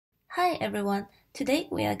Hi everyone, today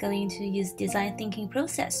we are going to use design thinking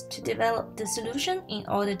process to develop the solution in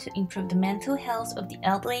order to improve the mental health of the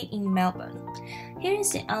elderly in Melbourne. Here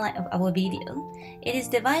is the outline of our video. It is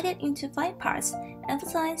divided into 5 parts: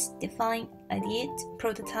 emphasize, define, ideate,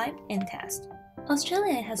 prototype, and test.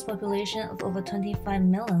 Australia has a population of over 25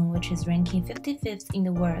 million, which is ranking 55th in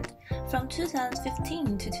the world. From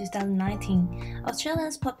 2015 to 2019,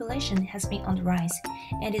 Australia's population has been on the rise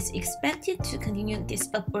and is expected to continue this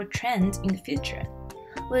upward trend in the future.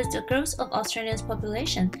 With the growth of Australia's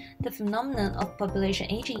population, the phenomenon of population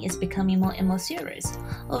aging is becoming more and more serious.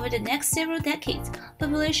 Over the next several decades,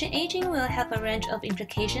 population aging will have a range of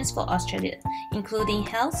implications for Australia, including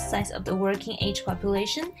health, size of the working age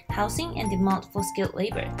population, housing, and demand for skilled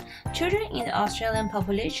labor. Children in the Australian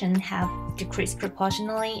population have decreased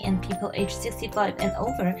proportionally, and people aged 65 and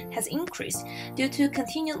over has increased due to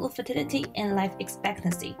continued low fertility and life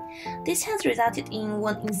expectancy. This has resulted in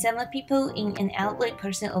 1 in 7 people in an elderly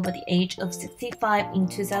person over the age of 65 in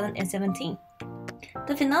 2017.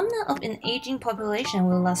 The phenomenon of an aging population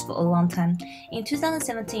will last for a long time. In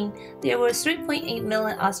 2017, there were 3.8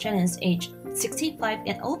 million Australians aged 65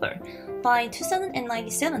 and over. By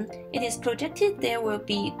 2097, it is projected there will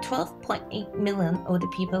be 12.8 million older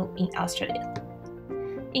people in Australia.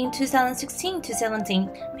 In 2016 to 17,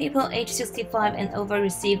 people aged 65 and over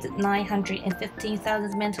received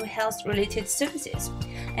 915,000 mental health-related services.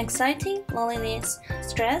 Anxiety, loneliness,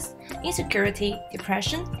 stress, insecurity,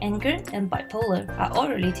 depression, anger, and bipolar are all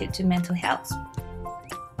related to mental health.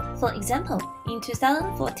 For example, in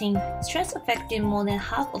 2014, stress affected more than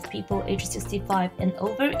half of people aged 65 and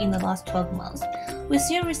over in the last 12 months, with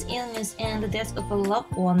serious illness and the death of a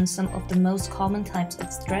loved one some of the most common types of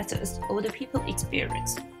stressors older people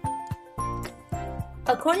experience.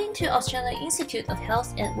 According to Australian Institute of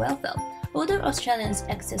Health and Welfare, older Australians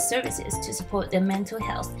access services to support their mental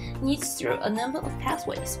health needs through a number of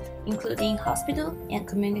pathways, including hospital and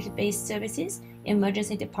community-based services,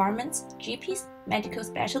 emergency departments, GPs, medical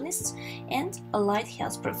specialists, and allied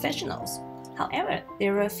health professionals. However,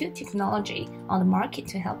 there are few technology on the market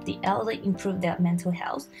to help the elderly improve their mental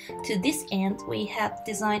health. To this end, we have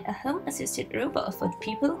designed a home-assisted robot for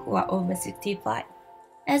people who are over 65.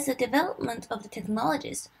 As the development of the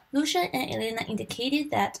technologies, Lucia and Elena indicated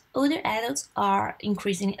that older adults are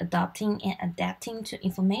increasingly adopting and adapting to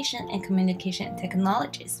information and communication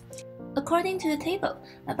technologies. According to the table,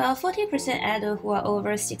 about 40% adults who are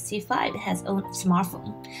over 65 has owned a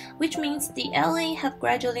smartphone, which means the elderly have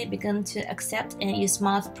gradually begun to accept and use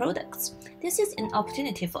smart products. This is an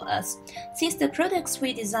opportunity for us, since the products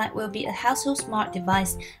we design will be a household smart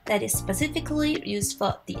device that is specifically used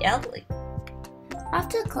for the elderly.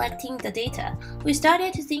 After collecting the data, we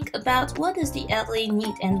started to think about what does the elderly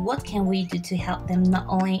need and what can we do to help them not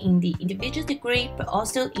only in the individual degree but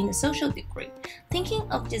also in the social degree. Thinking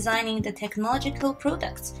of designing the technological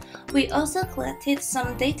products, we also collected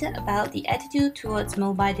some data about the attitude towards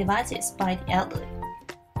mobile devices by the elderly.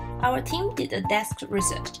 Our team did a desk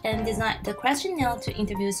research and designed the questionnaire to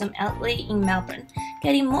interview some elderly in Melbourne,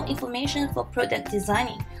 getting more information for product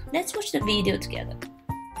designing. Let's watch the video together.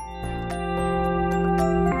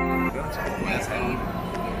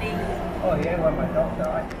 Oh yeah, when my dog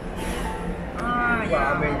died. Ah, well,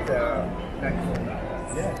 I mean the natural.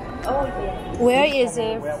 Yeah. Oh yeah. Where is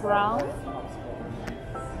it from?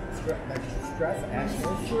 Stress,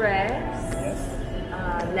 actually. Stress. Yes.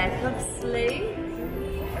 Lack of sleep.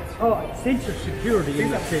 Oh, sense of security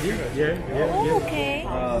in the city. Yeah. Okay.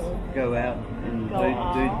 Go out and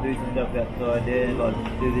do some stuff outside there,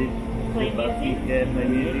 like do this. Play music? Yeah, play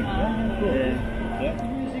music. Yeah.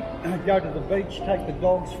 Go to the beach, take the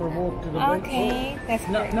dogs for a walk to the beach. Okay, that's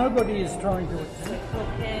great. Nobody is trying to.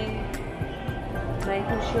 Cooking,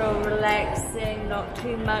 making sure relaxing, not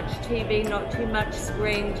too much TV, not too much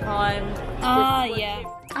screen time. Yeah.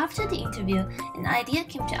 After the interview, an idea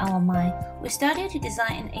came to our mind. We started to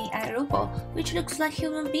design an AI robot which looks like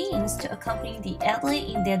human beings to accompany the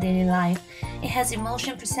elderly in their daily life. It has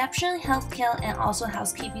emotion perception, healthcare, and also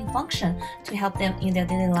housekeeping function to help them in their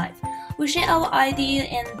daily life. We share our idea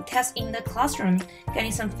and test in the classroom,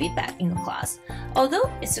 getting some feedback in the class.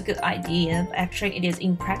 Although it's a good idea, actually it is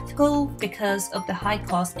impractical because of the high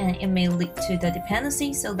cost and it may lead to the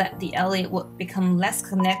dependency so that the elderly would become less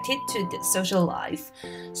connected to the social life.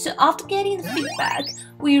 So after getting the feedback,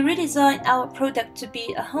 we redesigned our product to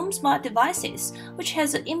be a home smart devices, which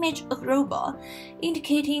has an image of robot,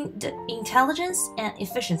 indicating the intelligence and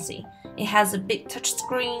efficiency. It has a big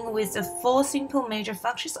touchscreen with the 4 simple major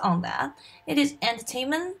functions on that. It is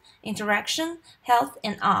entertainment, interaction, health,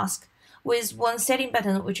 and ask, with one setting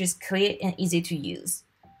button which is clear and easy to use.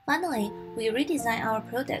 Finally, we redesigned our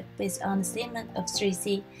product based on the statement of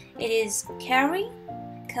 3C. It is caring,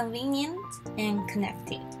 convenient, and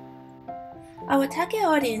connected. Our target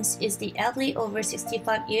audience is the elderly over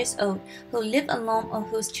 65 years old who live alone or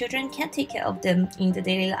whose children can take care of them in the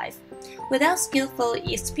daily life. Without skillful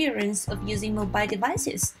experience of using mobile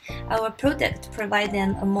devices, our product provides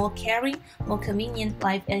them a more caring, more convenient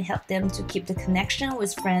life and help them to keep the connection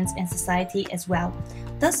with friends and society as well,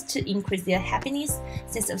 thus to increase their happiness,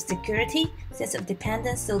 sense of security, sense of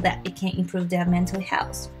dependence so that it can improve their mental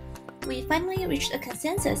health. We finally reached a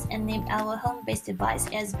consensus and named our home-based device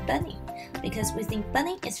as Bunny because we think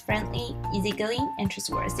Bunny is friendly, easygoing, and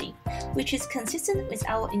trustworthy, which is consistent with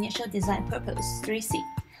our initial design purpose, 3C.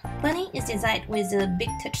 Bunny is designed with a big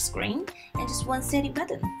touch screen and just one steady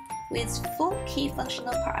button, with 4 key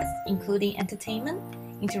functional parts including entertainment,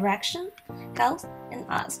 interaction, health, and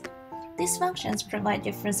ask. These functions provide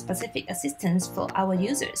different specific assistance for our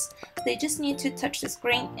users. They just need to touch the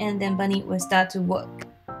screen and then Bunny will start to work.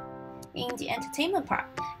 In the entertainment part,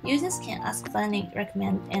 users can ask Bunny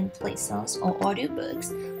recommend and play songs or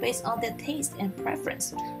audiobooks based on their taste and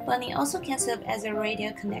preference. Bunny also can serve as a radio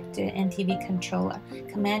connector and TV controller,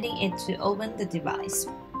 commanding it to open the device.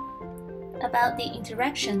 About the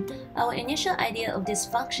interaction, our initial idea of this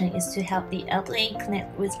function is to help the elderly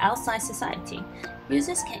connect with outside society.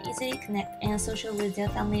 Users can easily connect and social with their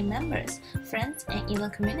family members, friends, and even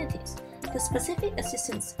communities. The specific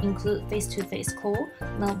assistants include face-to-face call,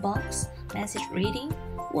 mailbox, message reading.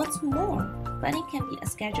 What's more, Bunny can be a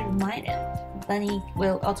schedule reminder. Bunny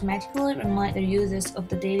will automatically remind the users of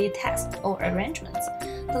the daily tasks or arrangements.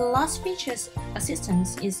 The last feature's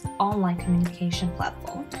assistance is online communication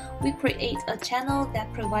platform. We create a channel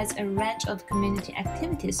that provides a range of community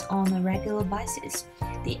activities on a regular basis.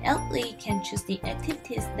 The elderly can choose the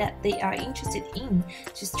activities that they are interested in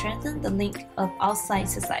to strengthen the link of outside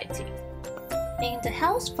society. In the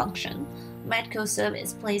health function, medical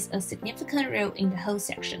service plays a significant role in the health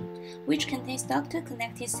section, which contains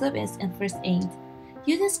doctor-connected service and first aid.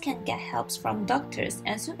 Users can get help from doctors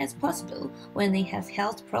as soon as possible when they have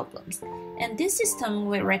health problems, and this system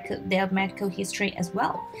will record their medical history as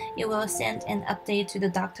well. It will send an update to the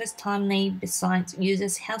doctor's timeline. Besides,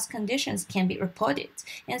 users' health conditions can be reported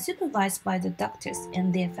and supervised by the doctors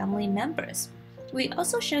and their family members. We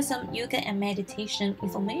also share some yoga and meditation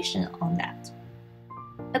information on that.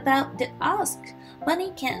 About the ask,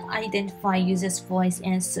 Bunny can identify users' voice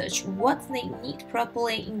and search what they need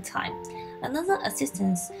properly in time. Another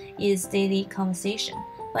assistance is daily conversation.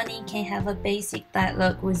 Bunny can have a basic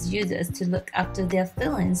dialogue with users to look after their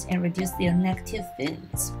feelings and reduce their negative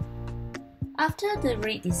feelings. After the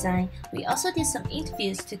redesign, we also did some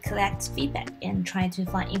interviews to collect feedback and try to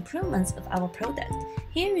find improvements of our product.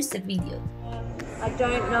 Here is the video. I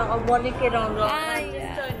don't know, I want to get online, I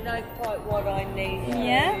just don't know quite what I need to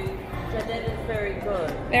do. So that is very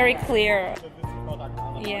good. Very clear.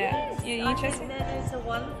 Yeah, you're interested? I think that is a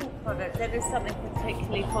wonderful product. That is something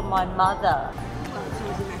particularly for my mother. Well, it's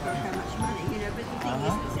always a matter of how much money, you know, but the thing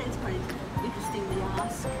is, it sounds quite interesting, the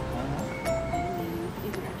ask and the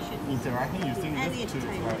interaction. Interacting, you think and the that's too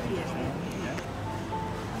entertainment,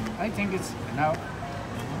 yeah. I think it's enough.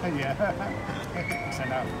 Yeah, it's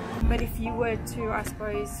enough. But if you were to, I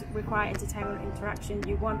suppose, require entertainment interaction,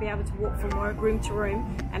 you won't be able to walk from room to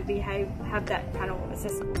room and have that panel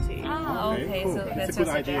accessible to you. Ah, okay, cool. So That's a good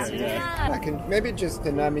idea. Yeah. I can maybe just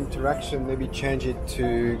the name interaction, maybe change it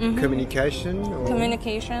to communication. Or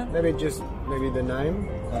communication. maybe the name.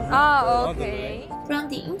 Ah, okay. From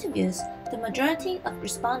the interviews, the majority of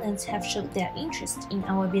respondents have showed their interest in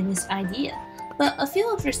our business idea. But a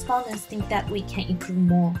few of respondents think that we can improve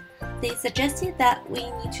more. They suggested that we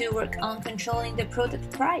need to work on controlling the product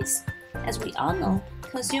price. As we all know,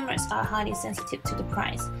 consumers are highly sensitive to the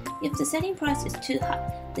price. If the selling price is too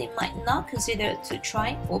high, they might not consider to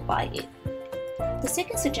try or buy it. The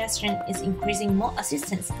second suggestion is increasing more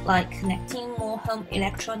assistance, like connecting more home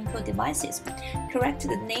electronic devices. Correct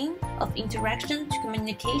the name of interaction to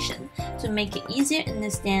communication to make it easier to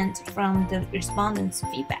understand from the respondents'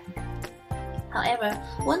 feedback. However,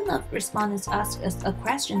 one of the respondents asked us a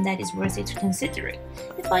question that is worthy to consider.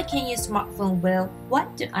 If I can use smartphone well, why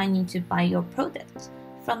do I need to buy your product?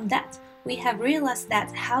 From that, we have realized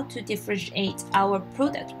that how to differentiate our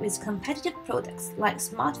product with competitive products like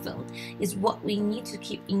smartphone is what we need to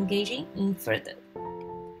keep engaging in further.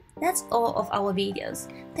 That's all of our videos.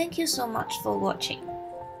 Thank you so much for watching.